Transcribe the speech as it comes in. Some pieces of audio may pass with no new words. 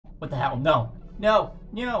What the hell? No. No.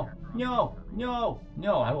 No. No. No.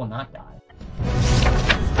 No. I will not die.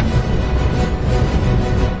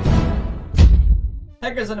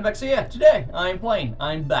 Hey guys, I'm back. So yeah, today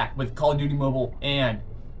I'm back with Call of Duty Mobile, and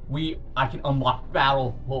I can unlock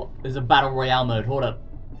battle. Well, there's a battle royale mode. Hold up.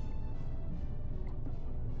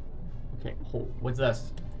 Okay, what's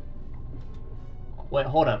this? Wait,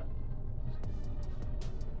 hold up.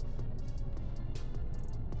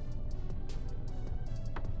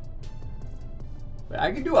 Wait,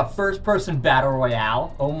 I can do a first-person battle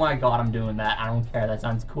royale. Oh my god, I'm doing that. I don't care. That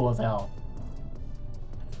sounds cool as hell.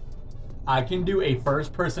 I can do a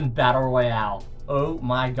first-person battle royale. Oh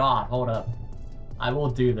my god, hold up. I will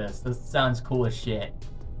do this. This sounds cool as shit.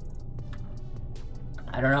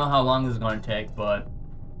 I don't know how long this is going to take, but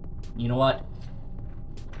you know what?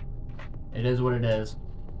 It is what it is.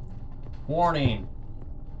 Warning.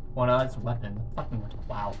 Well, no, it's a weapon. Fucking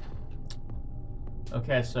wow.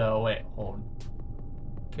 Okay, so wait, hold.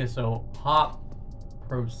 Okay, so hop,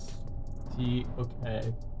 proceed.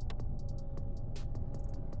 Okay.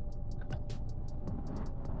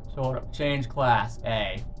 So hold up. Change class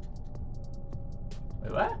A.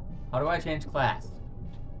 Wait, what? How do I change class?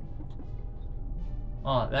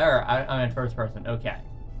 Oh, there. I'm in first person. Okay.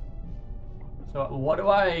 So what do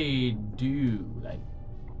I do? Like,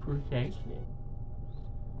 protection.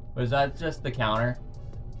 Was that just the counter?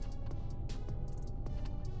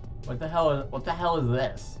 What the hell is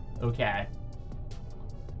this? Okay.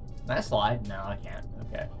 Can I slide? No, I can't.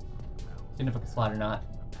 Okay. See if I can slide or not.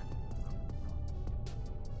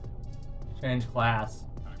 Change class.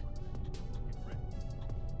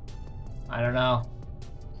 I don't know.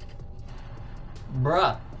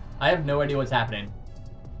 Bruh. I have no idea what's happening.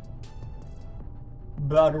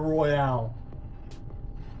 Battle Royale.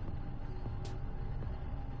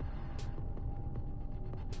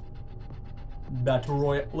 Battle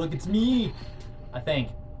Royale. Look, it's me! I think.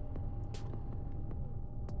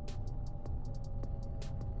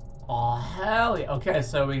 Oh, hell yeah. Okay,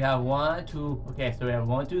 so we have 1, 2. Okay, so we have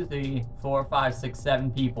 1, 2, 3, 4, 5, 6,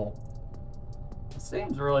 7 people. It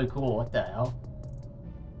seems really cool. What the hell?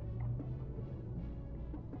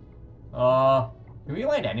 Can we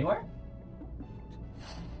land anywhere?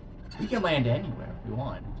 We can land anywhere if we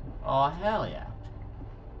want. Oh, hell yeah.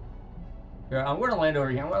 Here, I'm gonna land over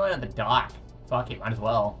here. I'm gonna land at the dock. Fuck it, might as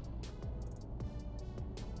well.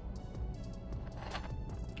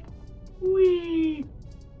 Whee!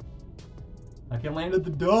 I can land at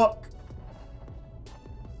the dock.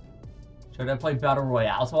 Should I play Battle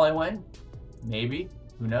Royale while I win? Maybe.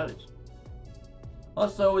 Who knows?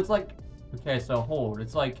 Also, it's like... Okay, so hold.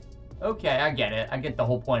 It's like... Okay, I get it. I get the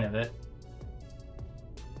whole point of it.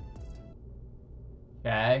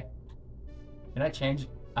 Okay. Can I change?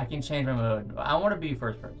 I can change my mode. I want to be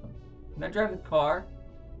first person. Can I drive the car?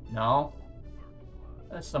 No.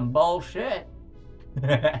 That's some bullshit.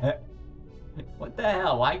 What the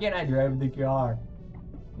hell? Why can't I drive the car?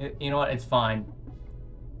 You know what? It's fine.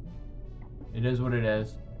 It is what it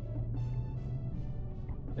is.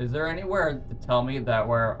 Is there anywhere to tell me that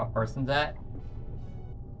where a person's at?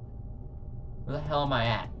 Where the hell am I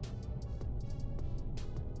at?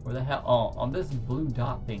 Where the hell? Oh, on this blue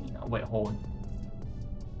dot thingy. Oh, wait, hold.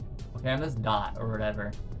 Okay, I'm this dot or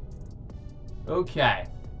whatever. Okay.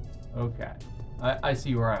 Okay. I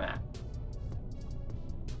see where I'm at.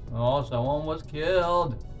 Oh, someone was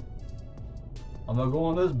killed. I'm gonna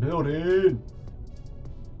go in this building.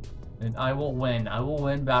 And I will win. I will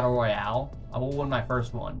win Battle Royale. I will win my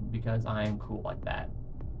first one because I am cool like that.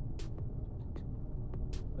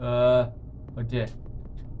 What did?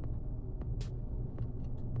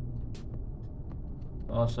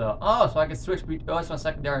 Also, so I can switch between. Oh, it's my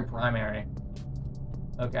secondary and primary.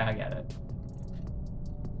 Okay, I get it.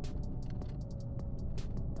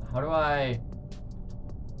 How do I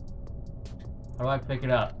pick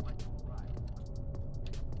it up?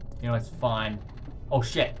 You know, it's fine. Oh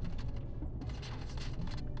shit.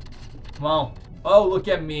 Come on. Oh, look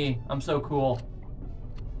at me. I'm so cool.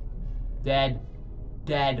 Dead.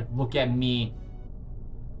 Dead. Look at me.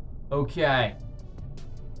 Okay.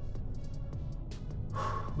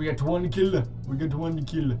 We got 20 killer. We got 20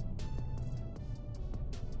 killer.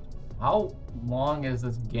 How long is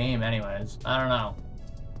this game anyways? I don't know.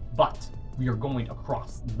 But we are going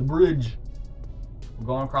across the bridge. We're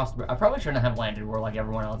going across the bridge. I probably shouldn't have landed where like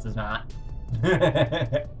everyone else is not.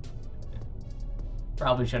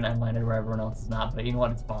 Probably shouldn't have landed where everyone else is not, but you know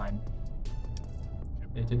what? It's fine.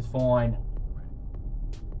 It is fine.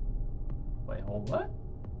 Wait, hold what?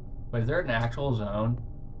 Wait, is there an actual zone?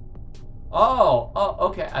 Oh,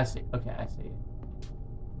 okay, I see. Okay, I see.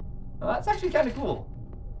 Well, that's actually kind of cool.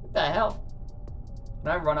 What the hell?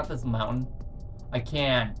 Can I run up this mountain? I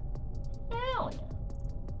can. Hell yeah.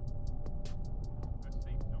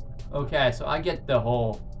 Okay, so I get the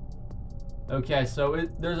whole... Okay, so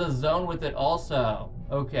there's a zone with it also.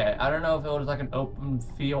 Okay, I don't know if it was like an open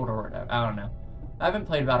field or whatever. I don't know. I haven't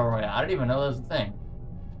played Battle Royale. I didn't even know that was a thing.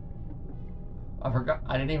 I forgot.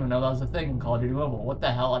 I didn't even know that was a thing in Call of Duty Mobile. What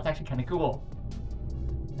the hell? That's actually kind of cool.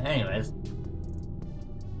 Anyways.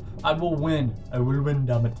 I will win. I will win,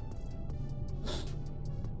 damn it.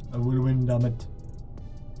 I will win, damn it.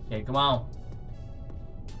 Okay, come on.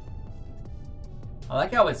 I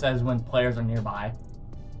like how it says when players are nearby.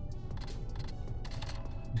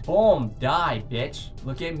 Boom, die, bitch.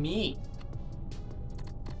 Look at me.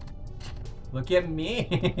 Look at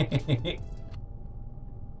me.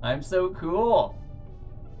 I'm so cool.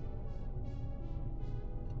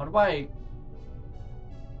 How do I...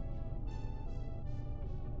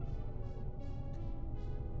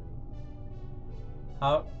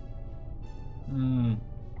 How...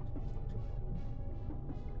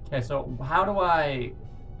 Okay, so how do I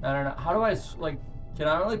don't know. How do I, like, can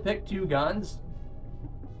I only pick 2 guns?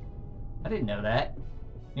 I didn't know that.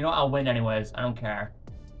 You know, I'll win anyways. I don't care.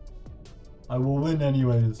 I will win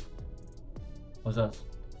anyways. What's this?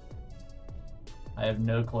 I have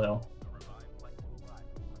no clue.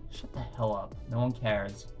 Shut the hell up. No one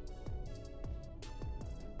cares.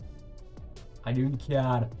 I don't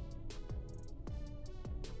care.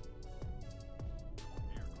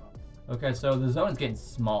 Okay, so the zone is getting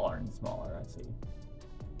smaller and smaller, I see.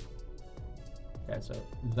 Okay, so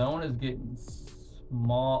the zone is getting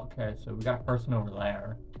small. Okay, so we got a person over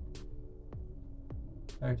there.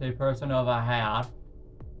 There's a person over here.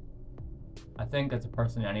 I think that's a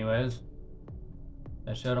person anyways.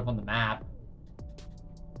 That showed up on the map.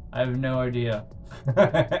 I have no idea.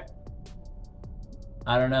 I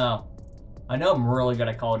don't know. I know I'm really good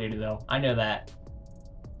at Call of Duty though. I know that.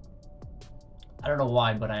 I don't know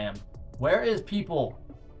why, but I am. Where is people?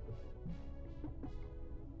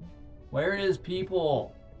 Where is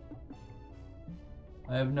people?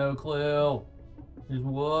 I have no clue. There's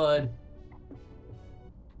wood.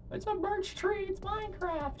 It's a birch tree. It's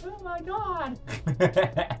Minecraft. Oh my god.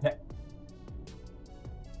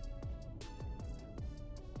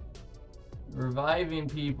 Reviving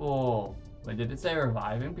people. Wait, did it say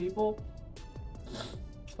reviving people?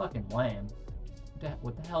 It's fucking lame.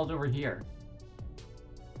 What the hell's over here?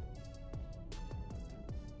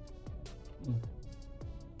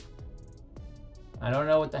 I don't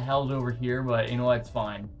know what the hell's over here, but you know what? It's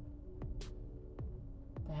fine.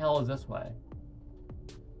 What the hell is this way?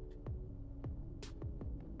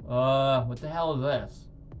 What the hell is this?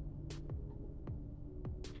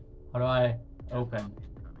 How do I open?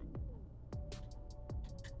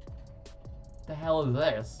 What the hell is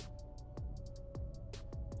this?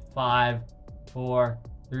 5, 4,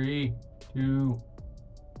 3, 2.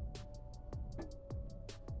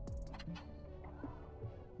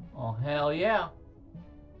 Oh, hell yeah.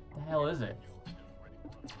 What the hell is it?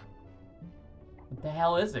 What the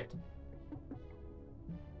hell is it?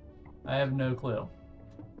 I have no clue.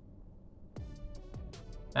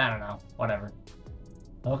 I don't know. Whatever.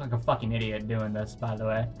 I look like a fucking idiot doing this, by the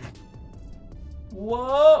way.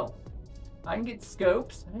 Whoa! I can get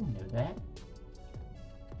scopes. I didn't know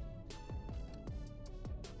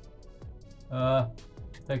that.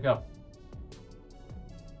 Pick up.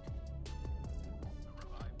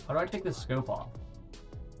 How do I take the scope off?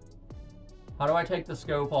 How do I take the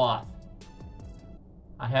scope off?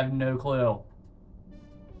 I have no clue.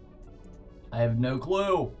 I have no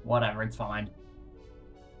clue. Whatever, it's fine.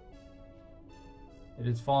 It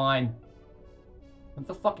is fine. What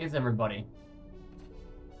the fuck is everybody?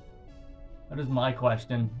 That is my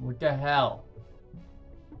question. What the hell?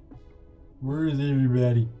 Where is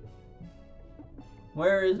everybody?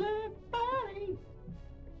 Where is everybody?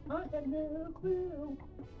 I have no clue.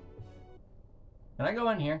 Can I go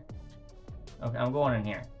in here? Okay, I'm going in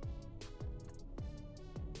here.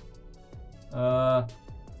 I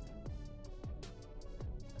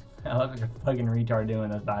look like a fucking retard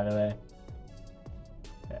doing this, by the way.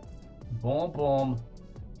 Okay. Boom, boom.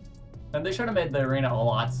 And they should have made the arena a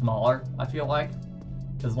lot smaller, I feel like.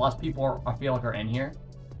 Because less people, I feel like, are in here.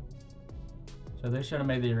 So they should have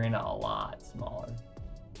made the arena a lot smaller.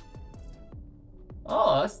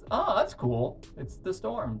 Oh, that's cool. It's the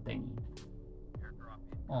storm thingy.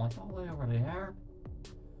 Oh, it's all the way over there.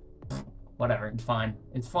 Whatever, it's fine.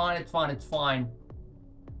 It's fine, it's fine, it's fine.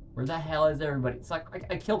 Where the hell is everybody? It's like,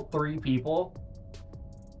 I killed 3 people.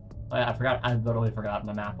 I forgot, I literally forgot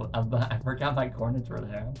my map. I forgot my coordinates were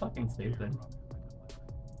there. I'm fucking stupid.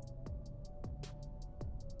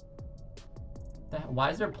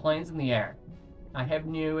 Why is there planes in the air? I have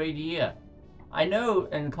no idea. I know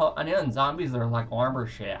in zombies there's like armor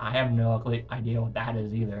shit. I have no idea what that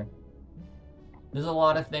is either. There's a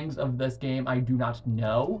lot of things of this game I do not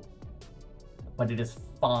know, but it is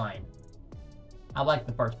fine. I like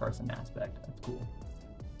the first person aspect. That's cool.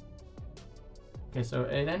 Okay, so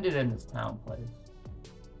it ended in this town place.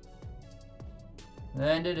 It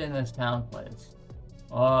ended in this town place.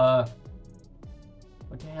 What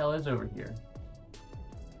the hell is over here?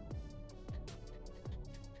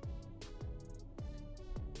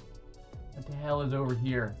 What the hell is over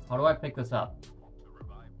here? How do I pick this up?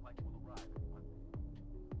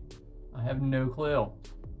 I have no clue.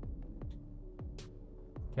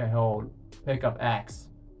 Okay, hold. Pick up X.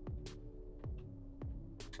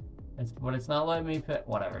 But it's not letting me pick.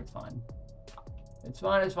 Whatever, it's fine. It's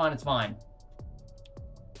fine, it's fine, it's fine.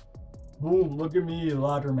 Boom, look at me,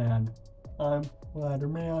 ladder man. I'm ladder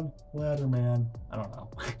man, ladder man. I don't know.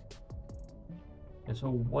 Okay, so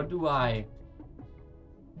what do I...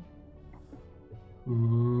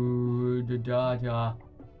 Ooh, da-da-da.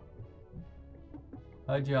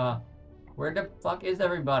 Ha-ja. Where the fuck is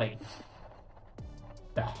everybody?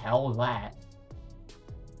 The hell is that?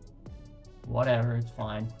 Whatever, it's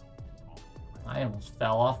fine. I almost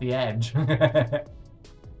fell off the edge. I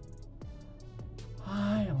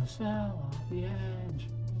almost fell off the edge.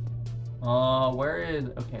 Where is...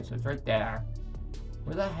 Okay, so it's right there.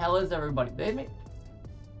 Where the hell is everybody? They made...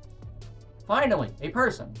 Finally, a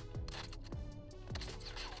person.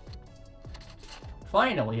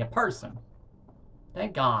 Finally, a person.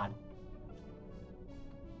 Thank God.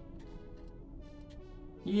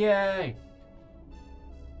 Yay!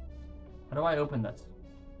 How do I open this?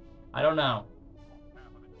 I don't know.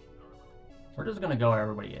 We're just gonna go where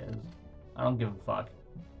everybody is. I don't give a fuck.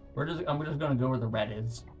 I'm just gonna go where the red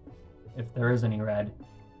is. If there is any red.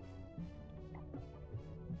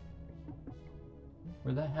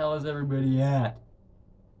 Where the hell is everybody at?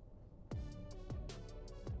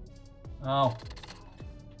 Oh.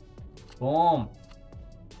 Boom.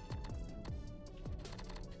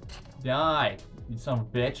 Die, you son of a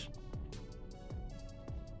bitch.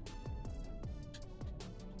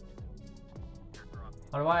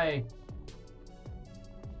 How do I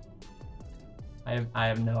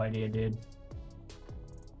have no idea, dude.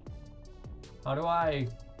 How do I...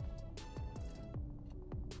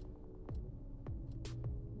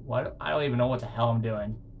 What? I don't even know what the hell I'm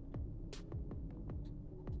doing.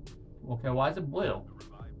 Okay, why is it blue?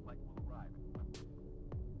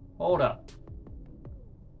 Hold up.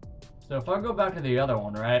 So if I go back to the other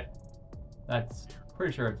one, right? That's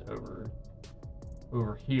pretty sure it's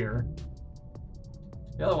over here.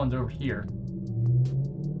 The other one's over here.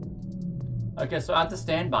 Okay, so I have to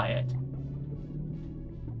stand by it.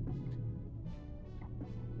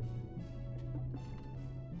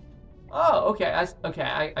 Oh, okay.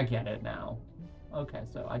 I get it now. Okay,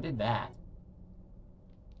 so I did that.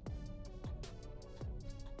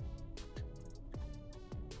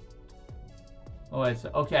 Oh, wait,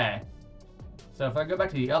 so, okay. So if I go back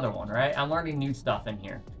to the other one, right? I'm learning new stuff in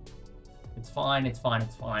here. It's fine, it's fine,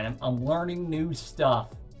 it's fine. I'm learning new stuff.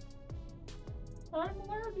 I'm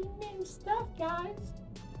learning new stuff, guys.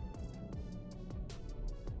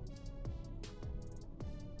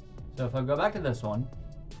 So if I go back to this one.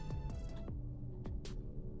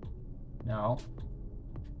 No.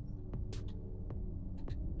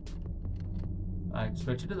 I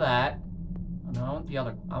switch it to that. Oh, no, I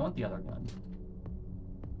want the other gun.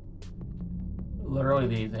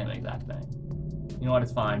 Literally the same exact thing. You know what?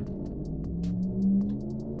 It's fine.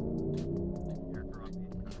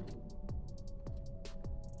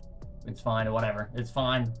 It's fine. Whatever. It's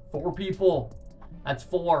fine. 4 people. That's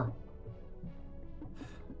 4.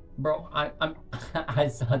 Bro, I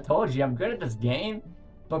told you I'm good at this game,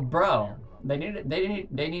 but bro, they need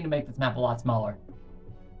to make this map a lot smaller.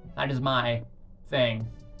 That is my thing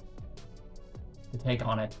to take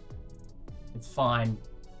on it. It's fine.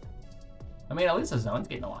 I mean, at least the zone's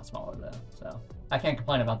getting a lot smaller though, so I can't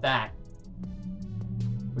complain about that.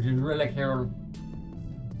 Which is really cool.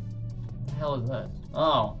 What the hell is this?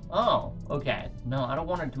 Oh, okay. No, I don't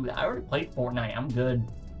want to do that. I already played Fortnite. I'm good.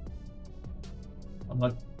 I'm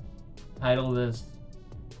gonna title this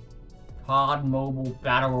COD Mobile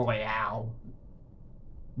Battle Royale.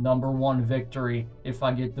 #1 victory, if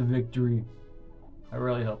I get the victory. I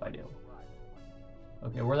really hope I do.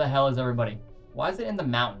 Okay, where the hell is everybody? Why is it in the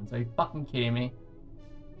mountains? Are you fucking kidding me?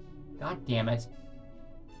 God damn it.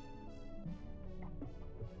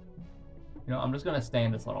 You know, I'm just gonna stay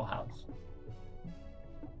in this little house.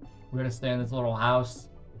 We're gonna stay in this little house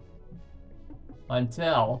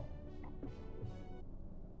until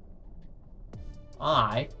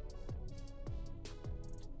I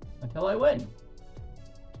Until I win.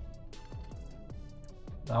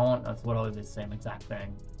 That's literally the same exact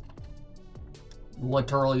thing.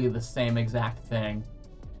 Literally the same exact thing.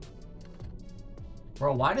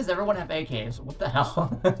 Bro, why does everyone have AKs? What the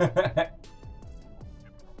hell?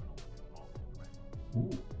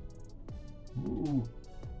 Ooh. Ooh.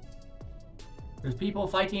 There's people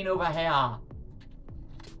fighting over here.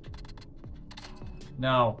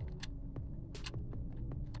 No.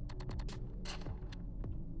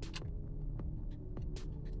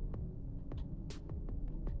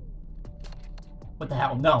 What the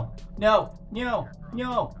hell? No. No. No.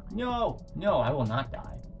 No. No. No. I will not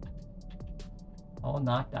die. I will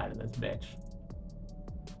not die to this bitch.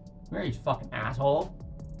 Where you fucking asshole?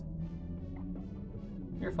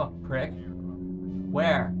 You're a fucking prick.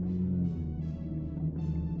 Where?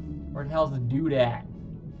 Where the hell's this dude at?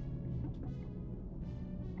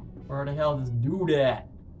 Where the hell is this dude at?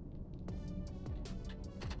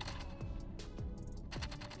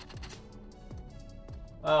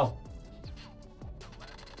 Oh.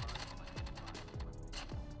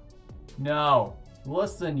 No.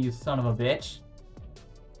 Listen, you son of a bitch.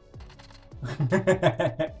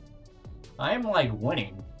 I'm like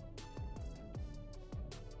winning.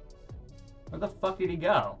 Where the fuck did he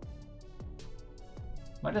go?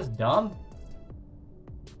 Am I just dumb?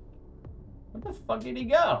 Where the fuck did he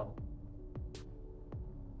go?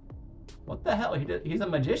 What the hell? He's a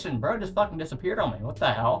magician, bro. Just fucking disappeared on me. What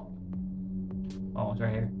the hell? Oh, he's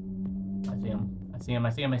right here. I see him. I see him. I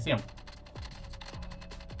see him. I see him.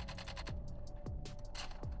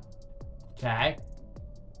 Okay.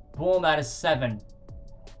 Boom, that is 7.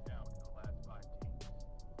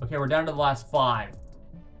 Okay, we're down to the last 5.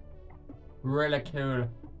 Really cool.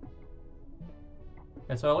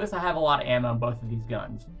 Okay, so at least I have a lot of ammo on both of these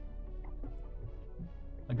guns.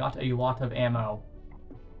 I got a lot of ammo.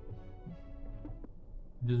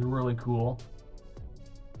 Which is really cool.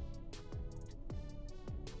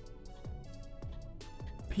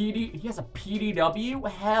 He has a PDW?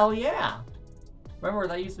 Hell yeah! Remember,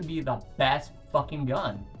 that used to be the best fucking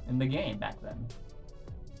gun in the game back then.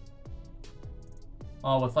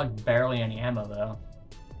 Oh, with like barely any ammo though.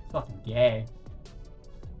 It's fucking gay.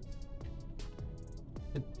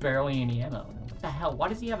 It's barely any ammo. What the hell? Why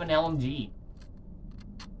does he have an LMG?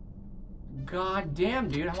 God damn,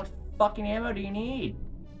 dude. How much fucking ammo do you need?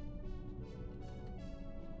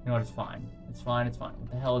 You know what? It's fine. It's fine. It's fine.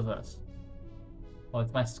 What the hell is this? Oh,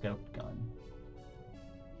 it's my scoped gun.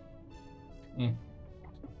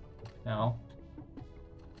 No.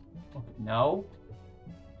 Okay, no.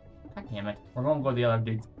 God damn it. We're going to go to the other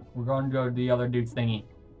dudes. We're going to go to the other dude's thingy.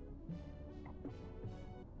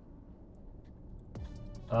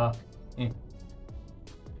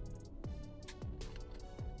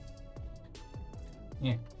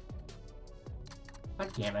 Yeah.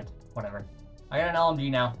 God damn it. Whatever. I got an LMG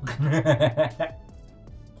now.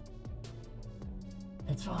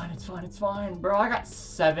 It's fine, it's fine, it's fine. Bro, I got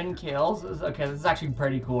 7 kills. Okay, this is actually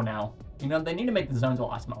pretty cool now. You know, they need to make the zones a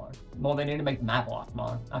lot smaller. Well, they need to make the map a lot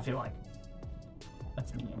smaller, I feel like.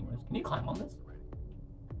 That's me anyways. Can you climb on this?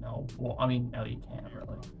 No. Well, I mean, no, you can't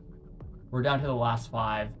really. We're down to the last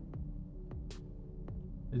 5.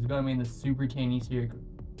 This is going to be in the super tiny circle.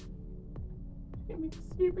 It's going to be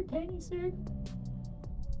the super tiny circle.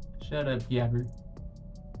 Shut up, Yabber.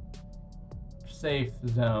 Safe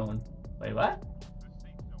zone. Wait, what?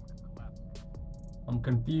 I'm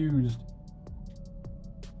confused.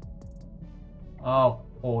 Oh,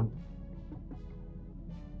 hold.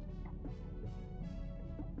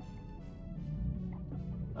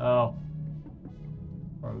 Oh.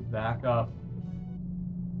 We're back up.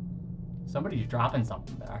 Somebody's dropping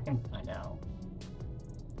something there. I know.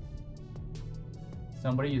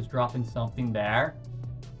 Somebody is dropping something there.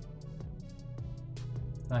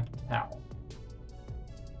 I can tell.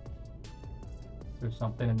 Is there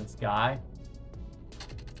something in the sky?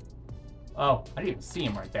 Oh, I didn't even see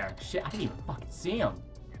him right there. Shit, I didn't even fucking see him.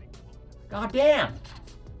 God damn.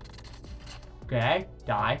 Okay,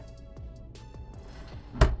 die.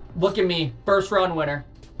 Look at me, first round winner.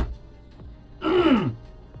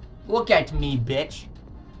 Look at me, bitch.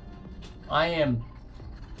 I am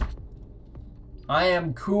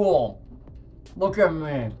cool. Look at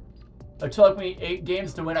me. It took me 8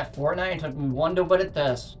 games to win at Fortnite. It took me 1 to win at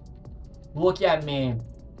this. Look at me.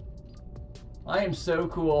 I am so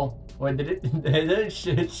cool. Wait,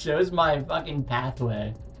 it shows my fucking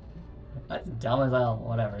pathway. That's dumb as hell.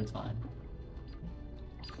 Whatever, it's fine.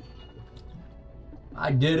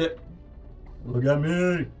 I did it. Look at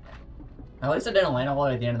me. At least I didn't land all the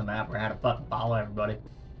way at the end of the map where I had to fucking follow everybody.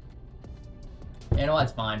 You know what?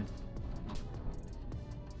 It's fine.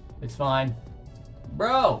 It's fine.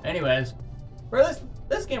 Bro, anyways. Bro,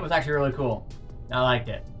 this game was actually really cool. I liked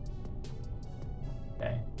it.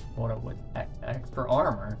 Okay. What with extra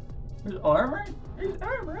armor? There's armor? There's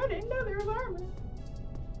armor. I didn't know there was armor.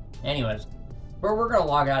 Anyways. Bro, we're gonna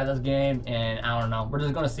log out of this game and I don't know. We're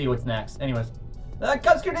just gonna see what's next. Anyways.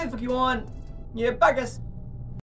 That's good info you on. Yeah, bye guys.